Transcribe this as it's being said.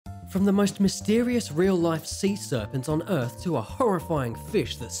From the most mysterious real-life sea serpent on Earth to a horrifying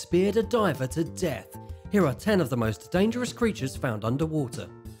fish that speared a diver to death, here are 10 of the most dangerous creatures found underwater.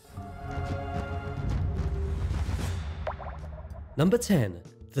 Number 10.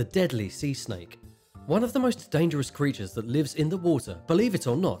 The deadly sea snake. One of the most dangerous creatures that lives in the water, believe it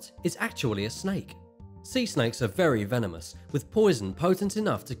or not, is actually a snake. Sea snakes are very venomous, with poison potent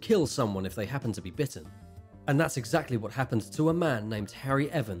enough to kill someone if they happen to be bitten. And that's exactly what happened to a man named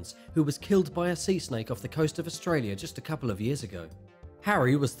Harry Evans, who was killed by a sea snake off the coast of Australia just a couple of years ago.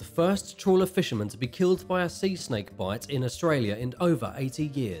 Harry was the first trawler fisherman to be killed by a sea snake bite in Australia in over 80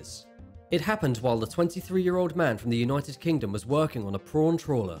 years. It happened while the 23-year-old man from the United Kingdom was working on a prawn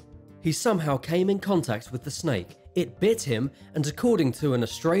trawler. He somehow came in contact with the snake, it bit him, and according to an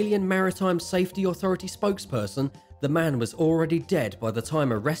Australian Maritime Safety Authority spokesperson, the man was already dead by the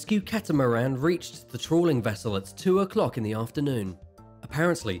time a rescue catamaran reached the trawling vessel at 2 o'clock in the afternoon.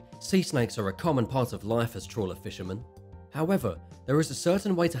 Apparently, sea snakes are a common part of life as trawler fishermen. However, there is a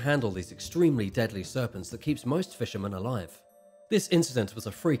certain way to handle these extremely deadly serpents that keeps most fishermen alive. This incident was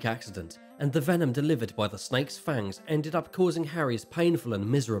a freak accident, and the venom delivered by the snake's fangs ended up causing Harry's painful and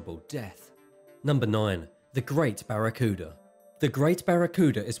miserable death. Number 9. The Great Barracuda. The Great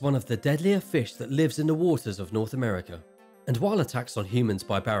Barracuda is one of the deadlier fish that lives in the waters of North America. And while attacks on humans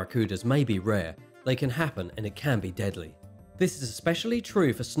by barracudas may be rare, they can happen and it can be deadly. This is especially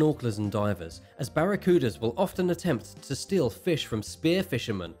true for snorkelers and divers, as barracudas will often attempt to steal fish from spear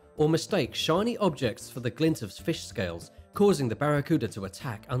fishermen or mistake shiny objects for the glint of fish scales, causing the barracuda to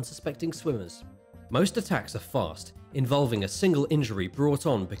attack unsuspecting swimmers. Most attacks are fast, involving a single injury brought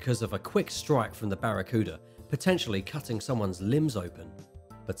on because of a quick strike from the barracuda, potentially cutting someone's limbs open.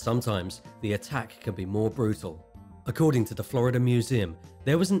 But sometimes, the attack can be more brutal. According to the Florida Museum,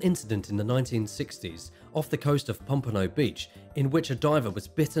 there was an incident in the 1960s off the coast of Pompano Beach in which a diver was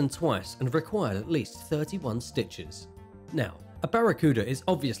bitten twice and required at least 31 stitches. Now, a barracuda is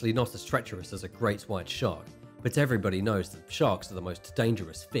obviously not as treacherous as a great white shark, but everybody knows that sharks are the most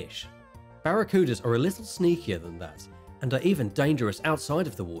dangerous fish. Barracudas are a little sneakier than that, and are even dangerous outside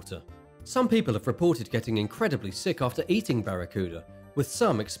of the water. Some people have reported getting incredibly sick after eating barracuda, with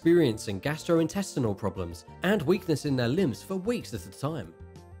some experiencing gastrointestinal problems and weakness in their limbs for weeks at a time.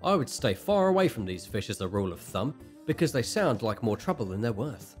 I would stay far away from these fish as a rule of thumb, because they sound like more trouble than they're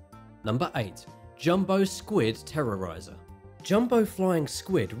worth. Number 8. Jumbo Squid Terrorizer. Jumbo flying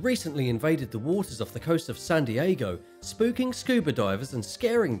squid recently invaded the waters off the coast of San Diego, spooking scuba divers and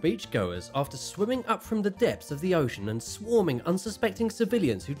scaring beachgoers after swimming up from the depths of the ocean and swarming unsuspecting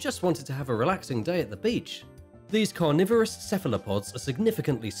civilians who just wanted to have a relaxing day at the beach. These carnivorous cephalopods are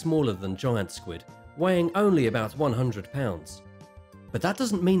significantly smaller than giant squid, weighing only about 100 pounds. But that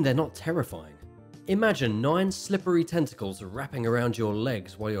doesn't mean they're not terrifying. Imagine 9 slippery tentacles wrapping around your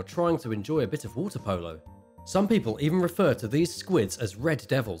legs while you're trying to enjoy a bit of water polo. Some people even refer to these squids as red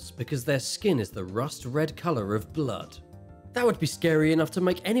devils because their skin is the rust red colour of blood. That would be scary enough to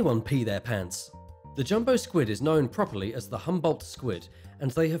make anyone pee their pants. The jumbo squid is known properly as the Humboldt squid, and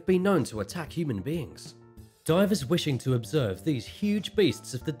they have been known to attack human beings. Divers wishing to observe these huge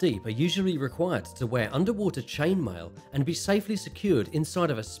beasts of the deep are usually required to wear underwater chainmail and be safely secured inside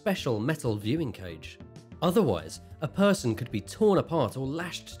of a special metal viewing cage. Otherwise, a person could be torn apart or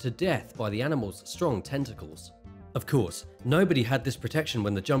lashed to death by the animal's strong tentacles. Of course, nobody had this protection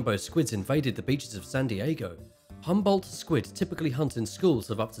when the jumbo squids invaded the beaches of San Diego. Humboldt squid typically hunt in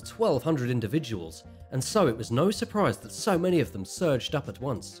schools of up to 1,200 individuals, and so it was no surprise that so many of them surged up at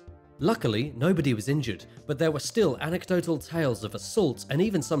once. Luckily, nobody was injured, but there were still anecdotal tales of assault and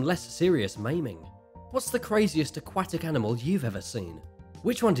even some less serious maiming. What's the craziest aquatic animal you've ever seen?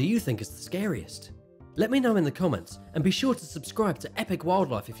 Which one do you think is the scariest? Let me know in the comments, and be sure to subscribe to Epic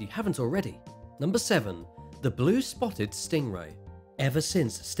Wildlife if you haven't already. Number 7. The Blue-Spotted Stingray. Ever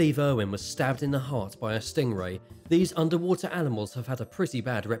since Steve Irwin was stabbed in the heart by a stingray, these underwater animals have had a pretty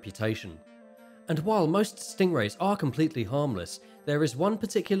bad reputation. And while most stingrays are completely harmless, there is one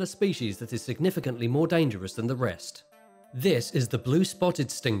particular species that is significantly more dangerous than the rest. This is the blue-spotted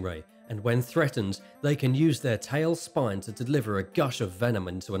stingray, and when threatened, they can use their tail spine to deliver a gush of venom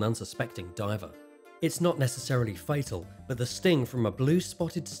into an unsuspecting diver. It's not necessarily fatal, but the sting from a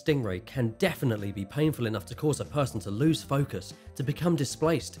blue-spotted stingray can definitely be painful enough to cause a person to lose focus, to become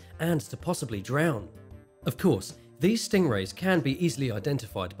displaced, and to possibly drown. Of course, these stingrays can be easily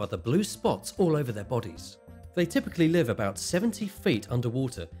identified by the blue spots all over their bodies. They typically live about 70 feet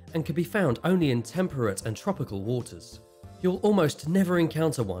underwater and can be found only in temperate and tropical waters. You'll almost never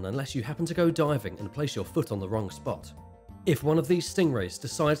encounter one unless you happen to go diving and place your foot on the wrong spot. If one of these stingrays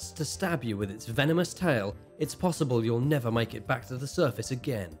decides to stab you with its venomous tail, it's possible you'll never make it back to the surface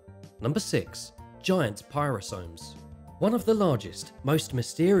again. Number 6. Giant pyrosomes. One of the largest, most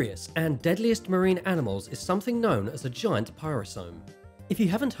mysterious and deadliest marine animals is something known as a giant pyrosome. If you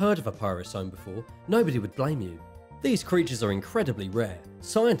haven't heard of a pyrosome before, nobody would blame you. These creatures are incredibly rare,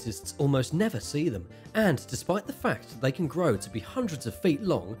 scientists almost never see them, and despite the fact that they can grow to be hundreds of feet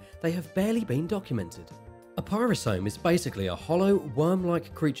long, they have barely been documented. A pyrosome is basically a hollow,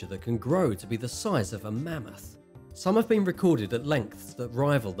 worm-like creature that can grow to be the size of a mammoth. Some have been recorded at lengths that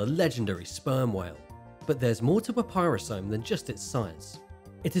rival the legendary sperm whale. But there's more to a pyrosome than just its size.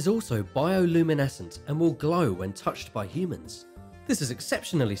 It is also bioluminescent and will glow when touched by humans. This is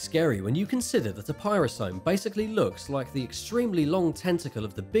exceptionally scary when you consider that a pyrosome basically looks like the extremely long tentacle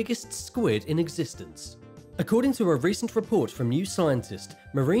of the biggest squid in existence. According to a recent report from New Scientist,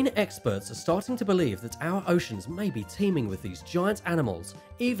 marine experts are starting to believe that our oceans may be teeming with these giant animals,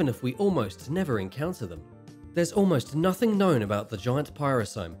 even if we almost never encounter them. There's almost nothing known about the giant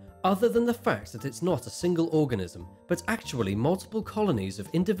pyrosome, other than the fact that it's not a single organism, but actually multiple colonies of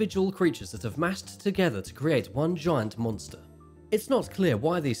individual creatures that have massed together to create one giant monster. It's not clear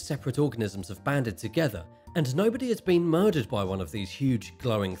why these separate organisms have banded together, and nobody has been murdered by one of these huge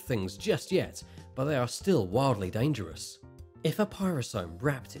glowing things just yet, but they are still wildly dangerous. If a pyrosome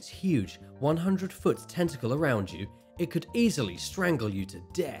wrapped its huge 100-foot tentacle around you, it could easily strangle you to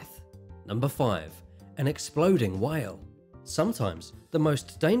death. Number 5. An exploding whale. Sometimes, the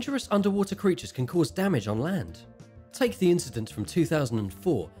most dangerous underwater creatures can cause damage on land. Take the incident from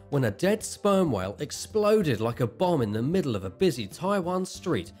 2004 when a dead sperm whale exploded like a bomb in the middle of a busy Taiwan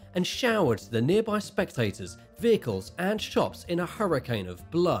street and showered the nearby spectators, vehicles and shops in a hurricane of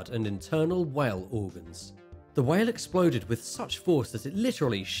blood and internal whale organs. The whale exploded with such force that it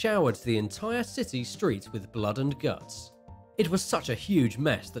literally showered the entire city street with blood and guts. It was such a huge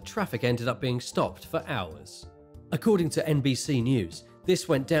mess that traffic ended up being stopped for hours. According to NBC News, this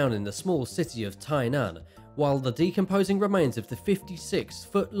went down in the small city of Tainan, while the decomposing remains of the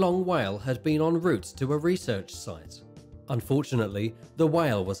 56-foot-long whale had been en route to a research site. Unfortunately, the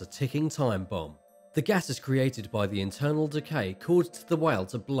whale was a ticking time bomb. The gases created by the internal decay caused the whale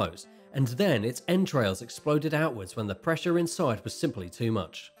to bloat, and then its entrails exploded outwards when the pressure inside was simply too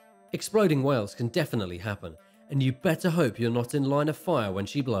much. Exploding whales can definitely happen, and you better hope you're not in line of fire when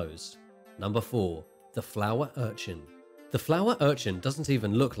she blows. Number 4. The flower urchin. The flower urchin doesn't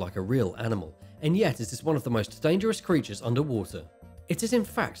even look like a real animal, and yet it is one of the most dangerous creatures underwater. It is in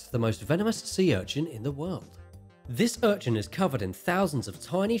fact the most venomous sea urchin in the world. This urchin is covered in thousands of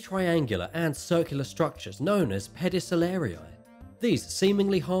tiny triangular and circular structures known as pedicellariae. These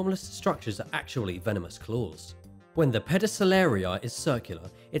seemingly harmless structures are actually venomous claws. When the pedicellariae is circular,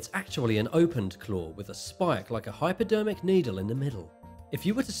 it's actually an opened claw with a spike like a hypodermic needle in the middle. If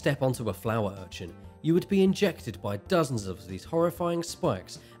you were to step onto a flower urchin, you would be injected by dozens of these horrifying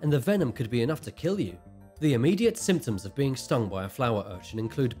spikes, and the venom could be enough to kill you. The immediate symptoms of being stung by a flower urchin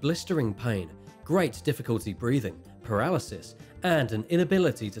include blistering pain, great difficulty breathing, paralysis, and an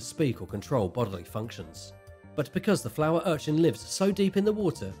inability to speak or control bodily functions. But because the flower urchin lives so deep in the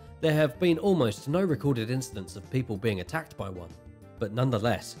water, there have been almost no recorded incidents of people being attacked by one. But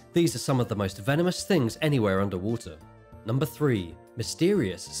nonetheless, these are some of the most venomous things anywhere underwater. Number 3.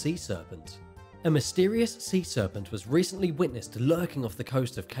 Mysterious sea serpent. A mysterious sea serpent was recently witnessed lurking off the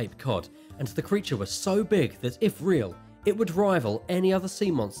coast of Cape Cod, and the creature was so big that, if real, it would rival any other sea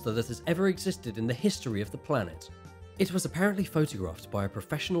monster that has ever existed in the history of the planet. It was apparently photographed by a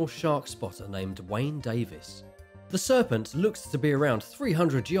professional shark spotter named Wayne Davis. The serpent looked to be around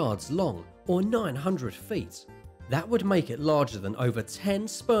 300 yards long, or 900 feet. That would make it larger than over 10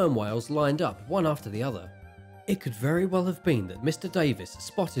 sperm whales lined up one after the other. It could very well have been that Mr. Davis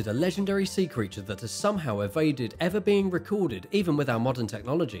spotted a legendary sea creature that has somehow evaded ever being recorded even with our modern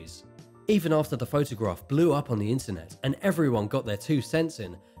technologies. Even after the photograph blew up on the internet and everyone got their 2 cents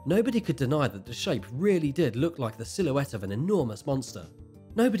in, nobody could deny that the shape really did look like the silhouette of an enormous monster.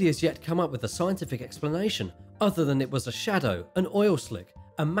 Nobody has yet come up with a scientific explanation other than it was a shadow, an oil slick,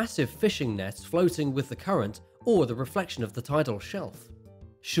 a massive fishing net floating with the current, or the reflection of the tidal shelf.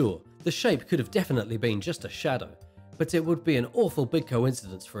 Sure, the shape could have definitely been just a shadow, but it would be an awful big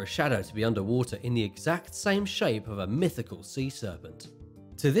coincidence for a shadow to be underwater in the exact same shape of a mythical sea serpent.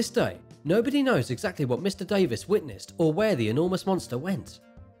 To this day, nobody knows exactly what Mr. Davis witnessed or where the enormous monster went.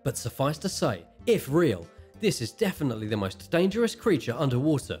 But suffice to say, if real, this is definitely the most dangerous creature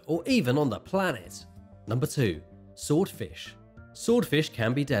underwater or even on the planet. Number 2. Swordfish. Swordfish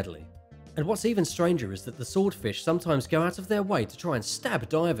can be deadly. And what's even stranger is that the swordfish sometimes go out of their way to try and stab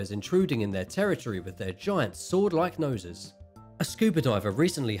divers intruding in their territory with their giant sword-like noses. A scuba diver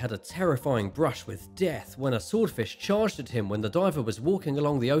recently had a terrifying brush with death when a swordfish charged at him when the diver was walking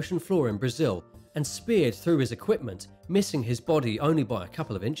along the ocean floor in Brazil and speared through his equipment, missing his body only by a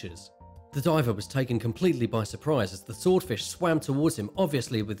couple of inches. The diver was taken completely by surprise as the swordfish swam towards him,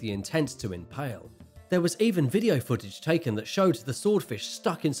 obviously with the intent to impale. There was even video footage taken that showed the swordfish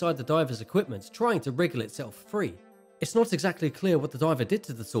stuck inside the diver's equipment trying to wriggle itself free. It's not exactly clear what the diver did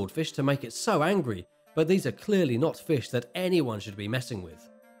to the swordfish to make it so angry, but these are clearly not fish that anyone should be messing with.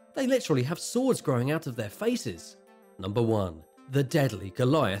 They literally have swords growing out of their faces. Number 1. The deadly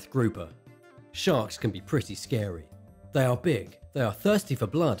Goliath grouper. Sharks can be pretty scary. They are big, they are thirsty for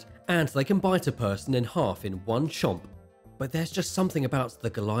blood, and they can bite a person in half in one chomp. But there's just something about the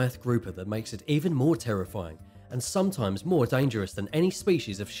Goliath grouper that makes it even more terrifying, and sometimes more dangerous than any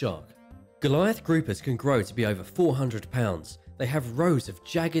species of shark. Goliath groupers can grow to be over 400 pounds. They have rows of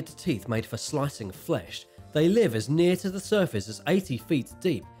jagged teeth made for slicing flesh. They live as near to the surface as 80 feet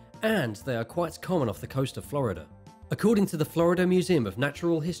deep, and they are quite common off the coast of Florida. According to the Florida Museum of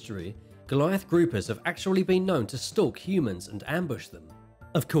Natural History, Goliath groupers have actually been known to stalk humans and ambush them.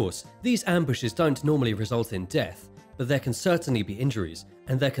 Of course, these ambushes don't normally result in death, but there can certainly be injuries,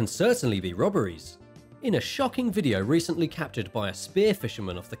 and there can certainly be robberies. In a shocking video recently captured by a spear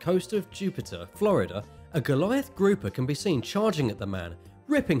fisherman off the coast of Jupiter, Florida, a Goliath grouper can be seen charging at the man,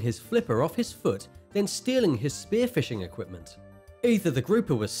 ripping his flipper off his foot, then stealing his spearfishing equipment. Either the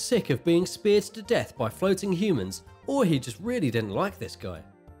grouper was sick of being speared to death by floating humans, or he just really didn't like this guy.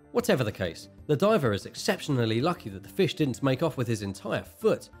 Whatever the case, the diver is exceptionally lucky that the fish didn't make off with his entire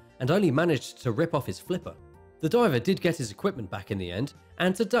foot, and only managed to rip off his flipper. The diver did get his equipment back in the end,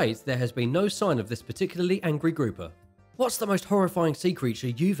 and to date there has been no sign of this particularly angry grouper. What's the most horrifying sea creature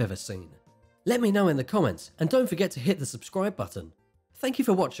you've ever seen? Let me know in the comments, and don't forget to hit the subscribe button. Thank you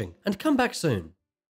for watching, and come back soon.